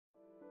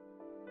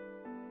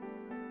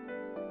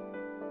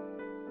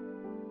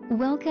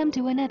Welcome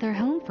to another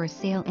home for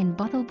sale in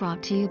Bothell,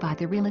 brought to you by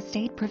the real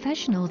estate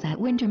professionals at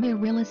Windermere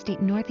Real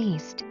Estate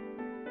Northeast.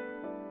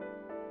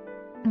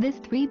 This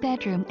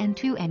 3-bedroom and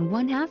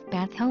 2.5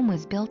 bath home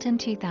was built in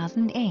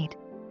 2008.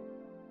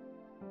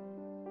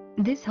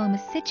 This home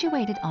is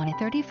situated on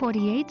a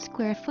 48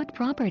 square foot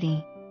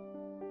property.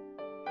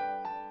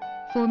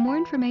 For more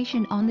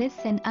information on this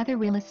and other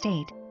real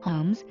estate,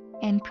 homes,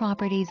 and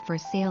properties for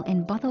sale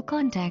in Bothell,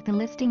 contact the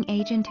listing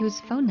agent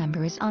whose phone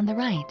number is on the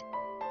right.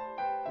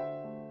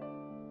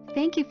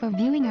 Thank you for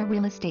viewing our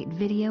real estate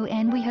video,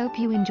 and we hope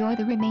you enjoy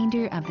the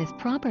remainder of this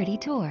property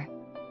tour.